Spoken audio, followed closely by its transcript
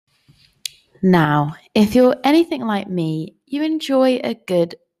Now, if you're anything like me, you enjoy a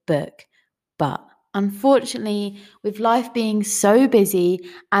good book, but unfortunately, with life being so busy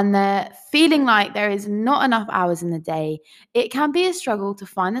and there feeling like there is not enough hours in the day, it can be a struggle to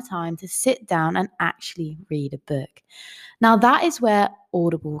find the time to sit down and actually read a book. Now, that is where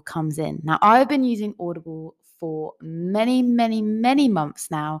Audible comes in. Now, I've been using Audible for many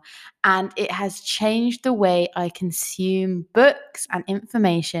months now, and it has changed the way I consume books and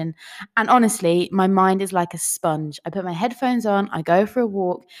information. And honestly, my mind is like a sponge. I put my headphones on, I go for a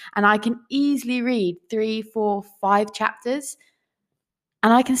walk, and I can easily read 3, 4, 5 chapters.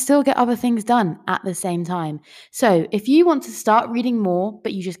 And I can still get other things done at the same time. So, if you want to start reading more,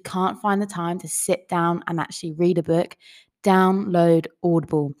 but you just can't find the time to sit down and actually read a book, download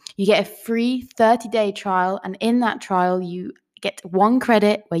Audible. You get a free 30-day trial, and in that trial, you get 1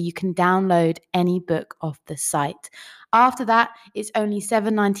 credit where you can download any book off the site. After that, it's only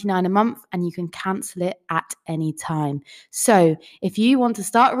 $7.99 a month, and you can cancel it at any time. So, if you want to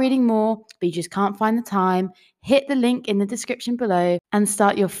start reading more, but you just can't find the time, hit the link in the description below and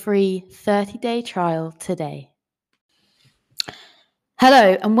start your free 30-day trial today.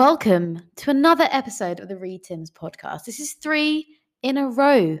 Hello and welcome to another episode of the Read Tim's podcast. This is 3 in a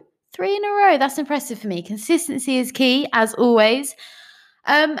row. 3 in a row. That's impressive for me. Consistency is key, as always.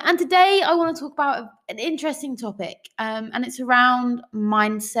 And today I want to talk about an interesting topic, and it's around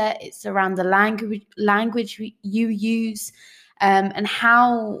mindset. It's around the language you use, and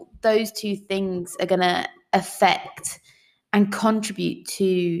how those two things are going to affect and contribute to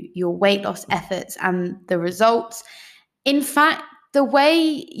your weight loss efforts and the results. In fact, the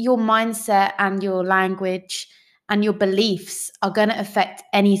way your mindset and your language and your beliefs are going to affect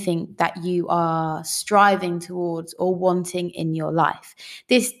anything that you are striving towards or wanting in your life.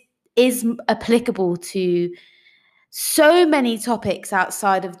 This is applicable to so many topics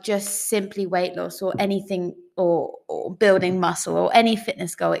outside of just simply weight loss or anything or building muscle or any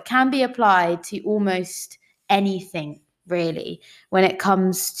fitness goal. It can be applied to almost anything, really, when it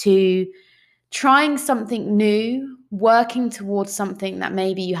comes to trying something new, working towards something that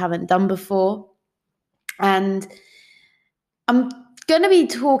maybe you haven't done before. And I'm going to be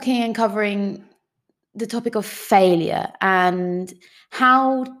talking and covering the topic of failure and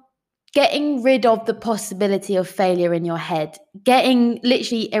how getting rid of the possibility of failure in your head,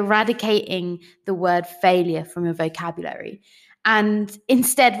 literally eradicating the word failure from your vocabulary, and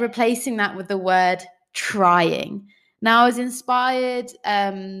instead replacing that with the word trying. Now, I was inspired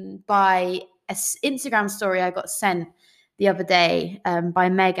by an Instagram story I got sent the other day by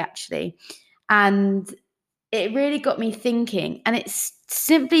Meg, actually. And it really got me thinking. And it's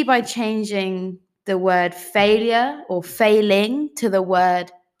simply by changing the word failure or failing to the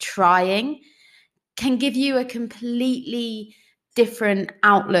word trying can give you a completely different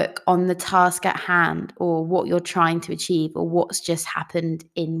outlook on the task at hand or what you're trying to achieve or what's just happened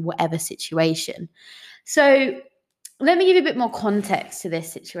in whatever situation. So let me give you a bit more context to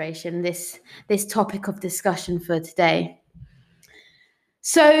this situation, this topic of discussion for today.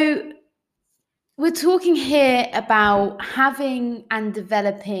 So we're talking here about having and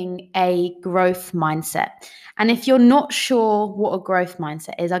developing a growth mindset. And if you're not sure what a growth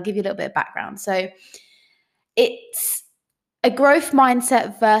mindset is, I'll give you a little bit of background. So it's a growth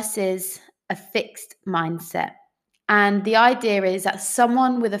mindset versus a fixed mindset. And the idea is that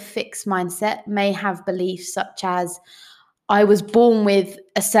someone with a fixed mindset may have beliefs such as, I was born with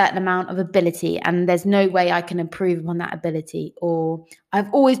a certain amount of ability and there's no way I can improve upon that ability. Or I've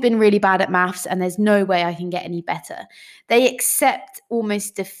always been really bad at maths and there's no way I can get any better. They accept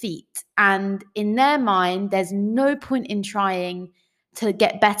almost defeat. And in their mind, there's no point in trying to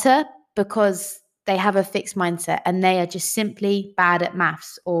get better because they have a fixed mindset and they are just simply bad at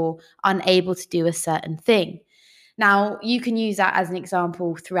maths or unable to do a certain thing. Now, you can use that as an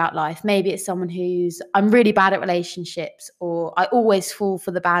example throughout life. Maybe it's someone I'm really bad at relationships, or I always fall for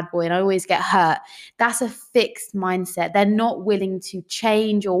the bad boy and I always get hurt. That's a fixed mindset. They're not willing to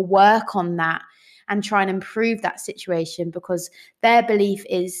change or work on that and try and improve that situation because their belief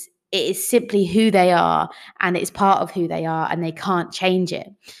is it is simply who they are and it's part of who they are and they can't change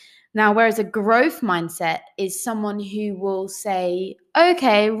it. Now, whereas a growth mindset is someone who will say,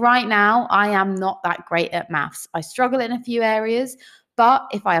 okay, right now, I am not that great at maths. I struggle in a few areas, but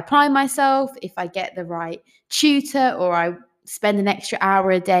if I apply myself, if I get the right tutor, or I spend an extra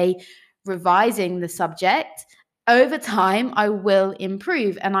hour a day revising the subject, over time, I will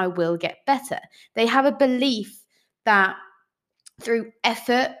improve and I will get better. They have a belief that through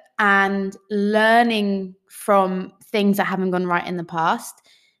effort and learning from things that haven't gone right in the past,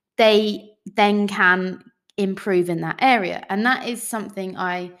 they then can improve in that area. And that is something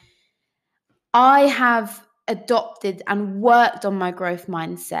I I have adopted and worked on my growth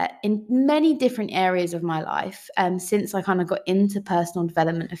mindset in many different areas of my life since I kind of got into personal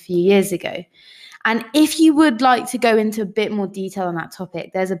development a few years ago. And if you would like to go into a bit more detail on that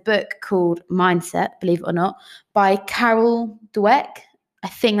topic, there's a book called Mindset, believe it or not, by Carol Dweck. I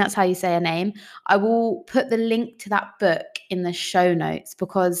think that's how you say her name. I will put the link to that book in the show notes,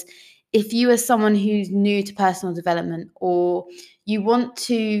 because if you are someone who's new to personal development, or you want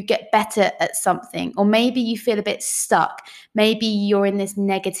to get better at something, or maybe you feel a bit stuck, maybe you're in this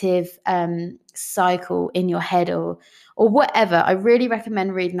negative cycle in your head, or whatever, I really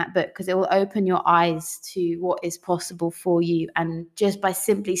recommend reading that book, because it will open your eyes to what is possible for you. And just by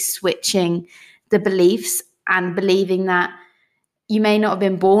simply switching the beliefs and believing that you may not have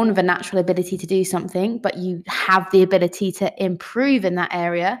been born with a natural ability to do something, but you have the ability to improve in that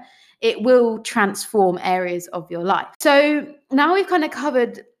area, it will transform areas of your life. So now we've kind of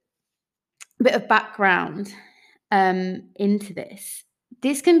covered a bit of background into this.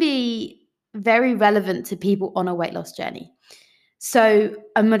 This can be very relevant to people on a weight loss journey. So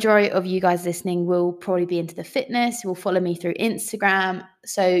a majority of you guys listening will probably be into the fitness, will follow me through Instagram.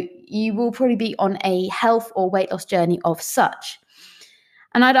 So you will probably be on a health or weight loss journey of such.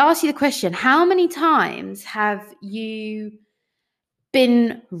 And I'd ask you the question, how many times have you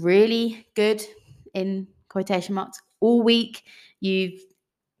been really good, in quotation marks, all week? You've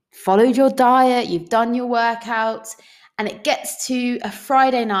followed your diet, you've done your workouts, and it gets to a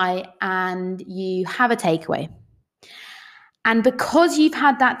Friday night and you have a takeaway. And because you've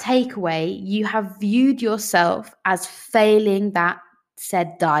had that takeaway, you have viewed yourself as failing that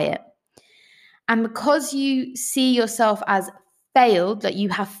said diet. And because you see yourself as failed, that you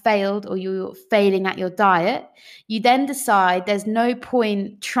have failed or you're failing at your diet, you then decide there's no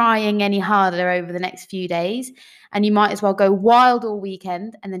point trying any harder over the next few days, and you might as well go wild all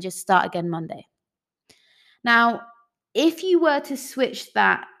weekend and then just start again Monday. Now, if you were to switch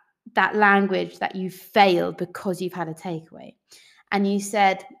that language that you failed because you've had a takeaway, and you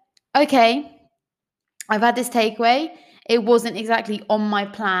said, okay, I've had this takeaway, it wasn't exactly on my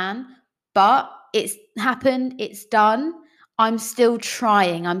plan, but it's happened, it's done. I'm still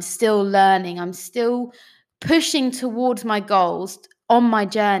trying, I'm still learning, I'm still pushing towards my goals on my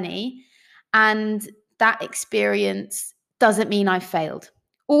journey. And that experience doesn't mean I failed.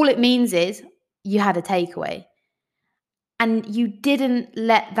 All it means is you had a takeaway. And you didn't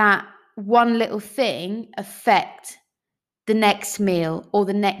let that one little thing affect the next meal or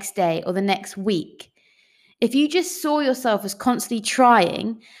the next day or the next week. If you just saw yourself as constantly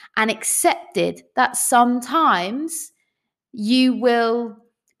trying and accepted that sometimes you will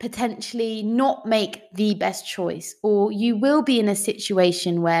potentially not make the best choice, or you will be in a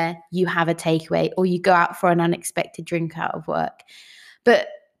situation where you have a takeaway or you go out for an unexpected drink out of work, but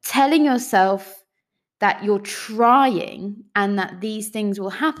telling yourself that you're trying and that these things will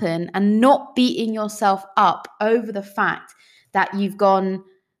happen, and not beating yourself up over the fact that you've gone,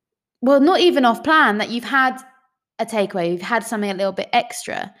 well, not even off plan, that you've had a takeaway, you've had something a little bit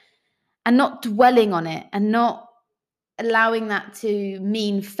extra, and not dwelling on it and not allowing that to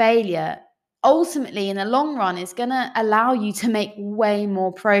mean failure, ultimately in the long run is going to allow you to make way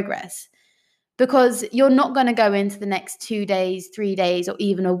more progress, because you're not going to go into the next 2 days, 3 days, or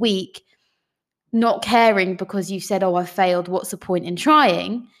even a week not caring because you said, oh, I failed. What's the point in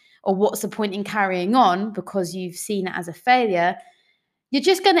trying? Or what's the point in carrying on because you've seen it as a failure? You're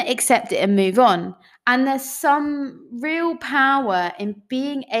just going to accept it and move on. And there's some real power in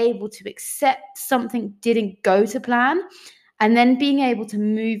being able to accept something didn't go to plan, and then being able to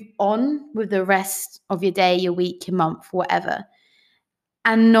move on with the rest of your day, your week, your month, whatever,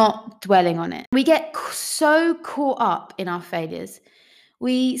 and not dwelling on it. We get so caught up in our failures.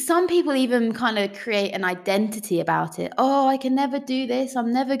 Some people even kind of create an identity about it. Oh, I can never do this.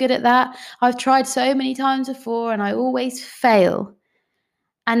 I'm never good at that. I've tried so many times before and I always fail.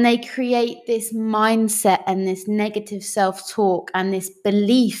 And they create this mindset and this negative self-talk and this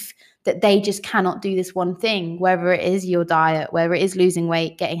belief that they just cannot do this one thing, whether it is your diet, whether it is losing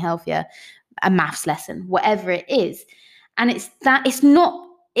weight, getting healthier, a maths lesson, whatever it is. And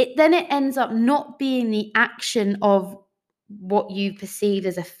then it ends up not being the action of what you perceive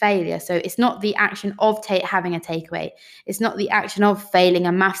as a failure. So it's not the action of having a takeaway. It's not the action of failing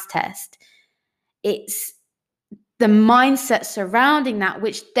a maths test. It's the mindset surrounding that,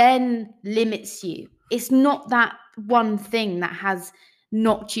 which then limits you. It's not that one thing that has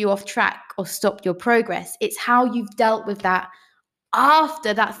knocked you off track or stopped your progress. It's how you've dealt with that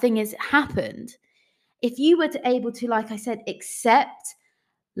after that thing has happened. If you were to able to, like I said, accept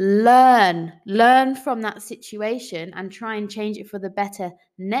Learn from that situation and try and change it for the better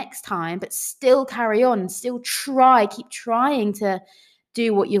next time, but still carry on, still keep trying to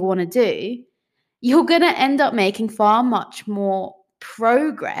do what you want to do. You're going to end up making far much more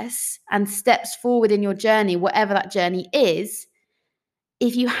progress and steps forward in your journey, whatever that journey is.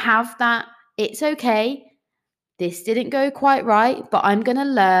 If you have that, it's okay. This didn't go quite right, but I'm going to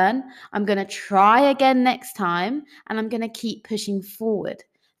learn. I'm going to try again next time, and I'm going to keep pushing forward.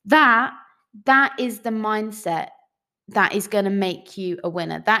 That is the mindset that is going to make you a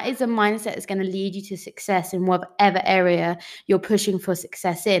winner. That is a mindset that's going to lead you to success in whatever area you're pushing for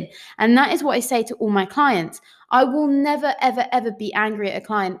success in. And that is what I say to all my clients. I will never, ever, ever be angry at a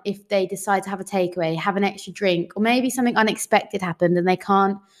client if they decide to have a takeaway, have an extra drink, or maybe something unexpected happened and they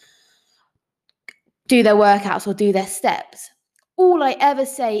can't do their workouts or do their steps. All I ever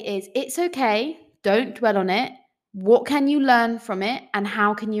say is, it's okay. Don't dwell on it. What can you learn from it? And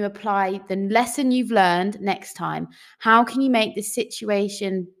how can you apply the lesson you've learned next time? How can you make the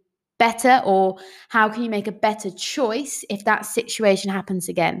situation better, or how can you make a better choice if that situation happens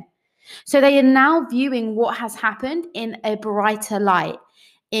again? So they are now viewing what has happened in a brighter light,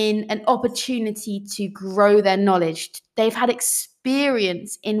 in an opportunity to grow their knowledge. They've had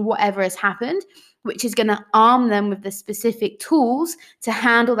experience in whatever has happened, which is going to arm them with the specific tools to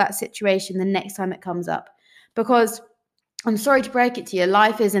handle that situation the next time it comes up. Because I'm sorry to break it to you,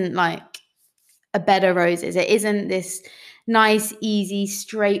 life isn't like a bed of roses. It isn't this nice, easy,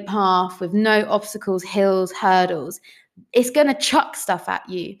 straight path with no obstacles, hills, hurdles. It's going to chuck stuff at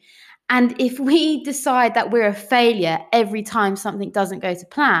you. And if we decide that we're a failure every time something doesn't go to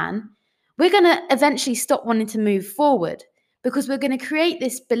plan, we're going to eventually stop wanting to move forward, because we're going to create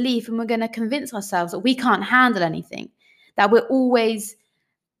this belief and we're going to convince ourselves that we can't handle anything, that we're always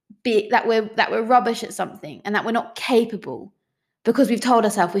that we're rubbish at something, and that we're not capable because we've told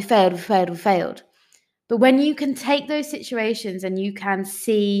ourselves we failed. But when you can take those situations and you can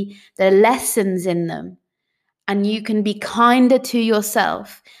see the lessons in them, and you can be kinder to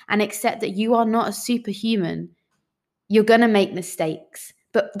yourself and accept that you are not a superhuman, you're going to make mistakes.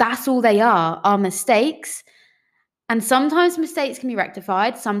 But that's all they are mistakes. And sometimes mistakes can be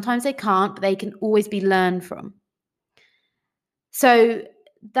rectified, sometimes they can't, but they can always be learned from. So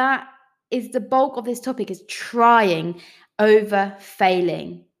that is the bulk of this topic, is trying over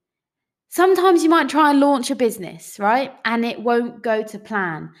failing. Sometimes you might try and launch a business, right? And it won't go to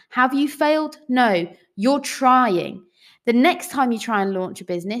plan. Have you failed? No, you're trying. The next time you try and launch a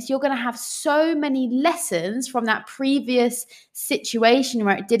business, you're going to have so many lessons from that previous situation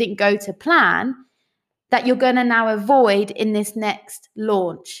where it didn't go to plan that you're going to now avoid in this next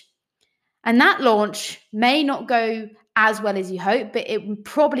launch. And that launch may not go as well as you hope, but it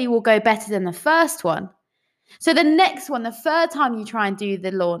probably will go better than the first one. So the next one, the third time you try and do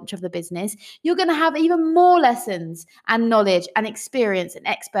the launch of the business, you're going to have even more lessons and knowledge and experience and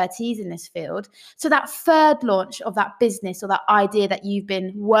expertise in this field. So that third launch of that business or that idea that you've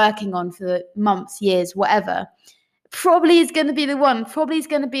been working on for months, years, whatever, probably is going to be the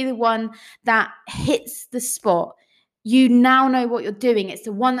one that hits the spot. You now know what you're doing. It's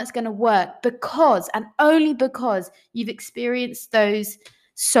the one that's going to work because, and only because, you've experienced those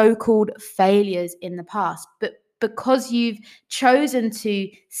so-called failures in the past. But because you've chosen to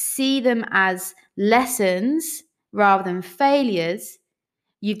see them as lessons rather than failures,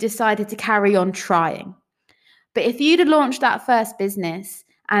 you've decided to carry on trying. But if you'd have launched that first business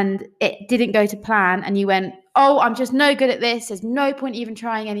and it didn't go to plan and you went, oh, I'm just no good at this, there's no point even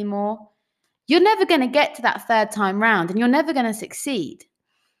trying anymore, you're never going to get to that third time round and you're never going to succeed.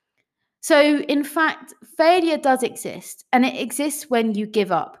 So in fact, failure does exist, and it exists when you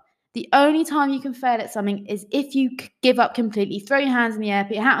give up. The only time you can fail at something is if you give up completely, throw your hands in the air,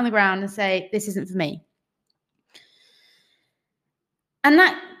 put your hat on the ground and say, this isn't for me. And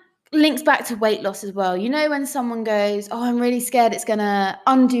that links back to weight loss as well. You know, when someone goes, oh, I'm really scared it's going to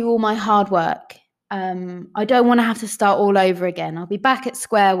undo all my hard work. I don't want to have to start all over again. I'll be back at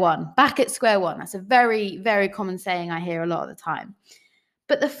square one. That's a very, very common saying I hear a lot of the time.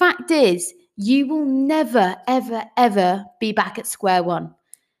 But the fact is, you will never, ever, ever be back at square one,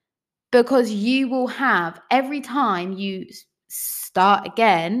 because you will have, every time you start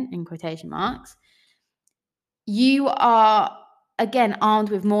again, in quotation marks, you are again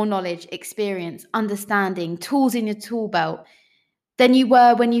armed with more knowledge, experience, understanding, tools in your tool belt than you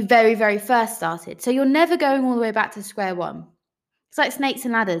were when you very, very first started. So you're never going all the way back to square one. It's like snakes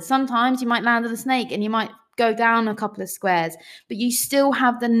and ladders. Sometimes you might land on a snake and you might go down a couple of squares, but you still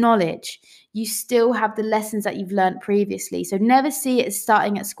have the knowledge. You still have the lessons that you've learned previously. So never see it as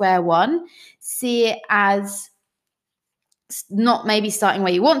starting at square one. See it as not maybe starting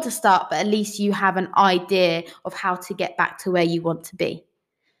where you want to start, but at least you have an idea of how to get back to where you want to be.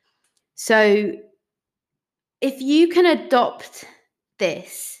 So if you can adopt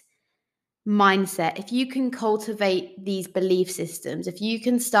this mindset, if you can cultivate these belief systems, if you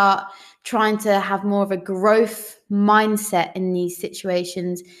can start trying to have more of a growth mindset in these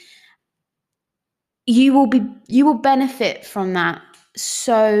situations, you will benefit from that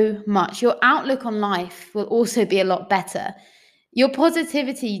so much. Your outlook on life will also be a lot better. Your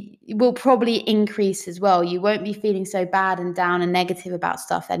positivity will probably increase as well. You won't be feeling so bad and down and negative about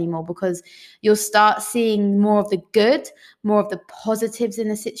stuff anymore, because you'll start seeing more of the good, more of the positives in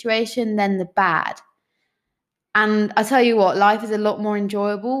the situation than the bad. And I tell you what, life is a lot more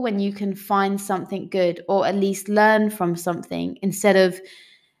enjoyable when you can find something good, or at least learn from something, instead of,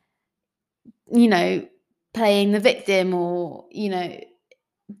 playing the victim, or,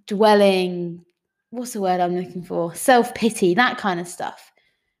 dwelling, what's the word I'm looking for? Self-pity, that kind of stuff.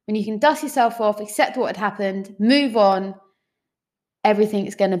 When you can dust yourself off, accept what had happened, move on,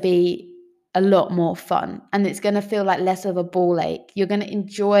 everything's going to be a lot more fun, and it's going to feel like less of a ball ache. You're going to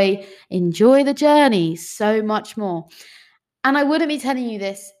enjoy the journey so much more. And I wouldn't be telling you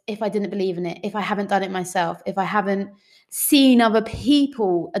this if I didn't believe in it, if I haven't done it myself, if I haven't seen other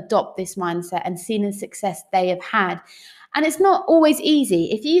people adopt this mindset and seen the success they have had. And it's not always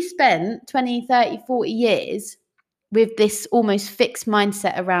easy. If you spend 20, 30, 40 years with this almost fixed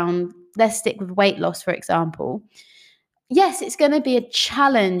mindset around, let's stick with weight loss, for example, yes, it's going to be a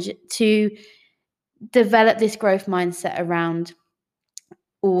challenge to develop this growth mindset around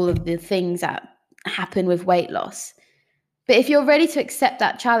all of the things that happen with weight loss. But if you're ready to accept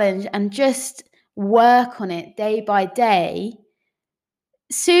that challenge and just work on it day by day,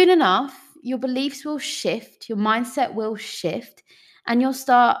 soon enough, your beliefs will shift, your mindset will shift, and you'll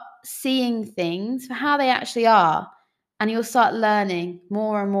start seeing things for how they actually are. And you'll start learning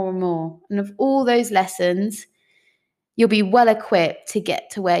more and more and more. And of all those lessons, you'll be well equipped to get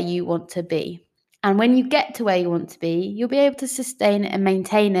to where you want to be. And when you get to where you want to be, you'll be able to sustain it and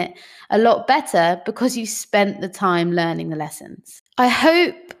maintain it a lot better, because you spent the time learning the lessons. I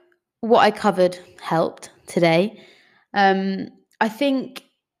hope what I covered helped today. I think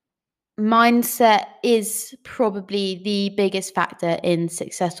mindset is probably the biggest factor in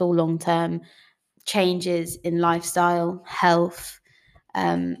successful long-term changes in lifestyle, health,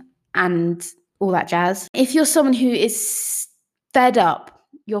 and all that jazz. If you're someone who is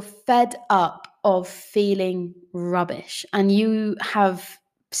you're fed up of feeling rubbish, and you have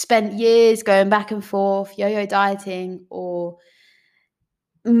spent years going back and forth, yo-yo dieting, or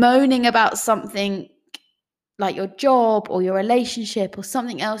moaning about something like your job or your relationship or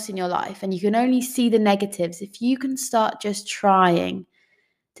something else in your life, and you can only see the negatives, if you can start just trying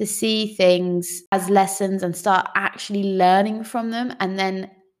to see things as lessons and start actually learning from them, and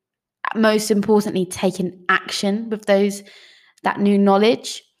then most importantly taking action with that new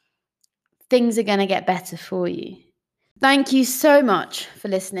knowledge, things are going to get better for you. Thank you so much for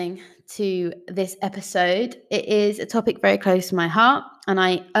listening to this episode. It is a topic very close to my heart, and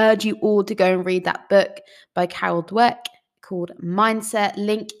I urge you all to go and read that book by Carol Dweck called Mindset.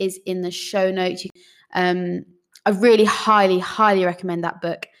 Link is in the show notes. I really highly recommend that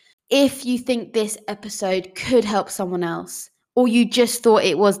book. If you think this episode could help someone else, or you just thought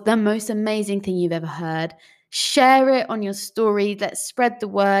it was the most amazing thing you've ever heard, share it on your story. Let's spread the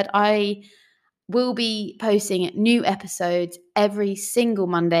word. I will be posting new episodes every single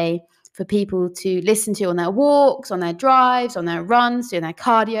Monday for people to listen to on their walks, on their drives, on their runs, doing their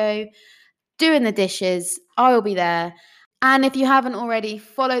cardio, doing the dishes. I will be there. And if you haven't already,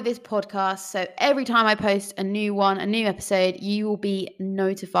 follow this podcast. So every time I post a new episode, you will be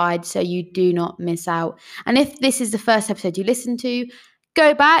notified so you do not miss out. And if this is the first episode you listen to,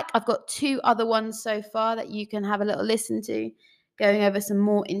 go back. I've got 2 other ones so far that you can have a little listen to, going over some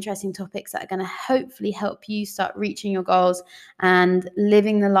more interesting topics that are going to hopefully help you start reaching your goals and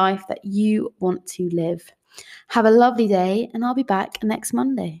living the life that you want to live. Have a lovely day, and I'll be back next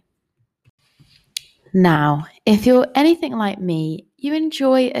Monday. Now, if you're anything like me, you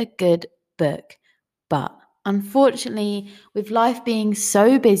enjoy a good book, but unfortunately, with life being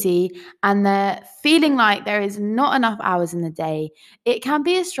so busy and there feeling like there is not enough hours in the day, it can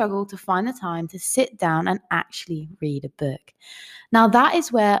be a struggle to find the time to sit down and actually read a book. Now, that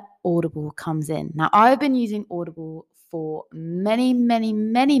is where Audible comes in. Now, I've been using Audible for many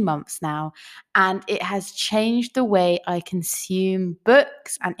months now, and it has changed the way I consume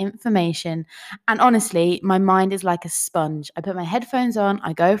books and information. And honestly, my mind is like a sponge. I put my headphones on,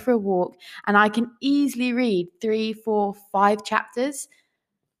 I go for a walk, and I can easily read 3, 4, 5 chapters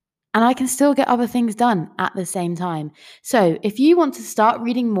and I can still get other things done at the same time. So if you want to start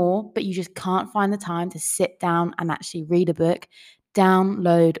reading more, but you just can't find the time to sit down and actually read a book,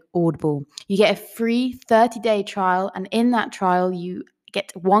 download Audible. You get a free 30-day trial, and in that trial, you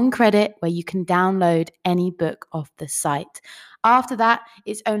get 1 credit where you can download any book off the site. After that,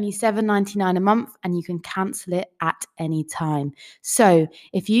 it's only $7.99 a month, and you can cancel it at any time. So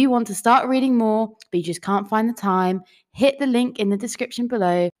if you want to start reading more, but you just can't find the time, hit the link in the description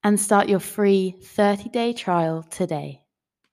below and start your free 30-day trial today.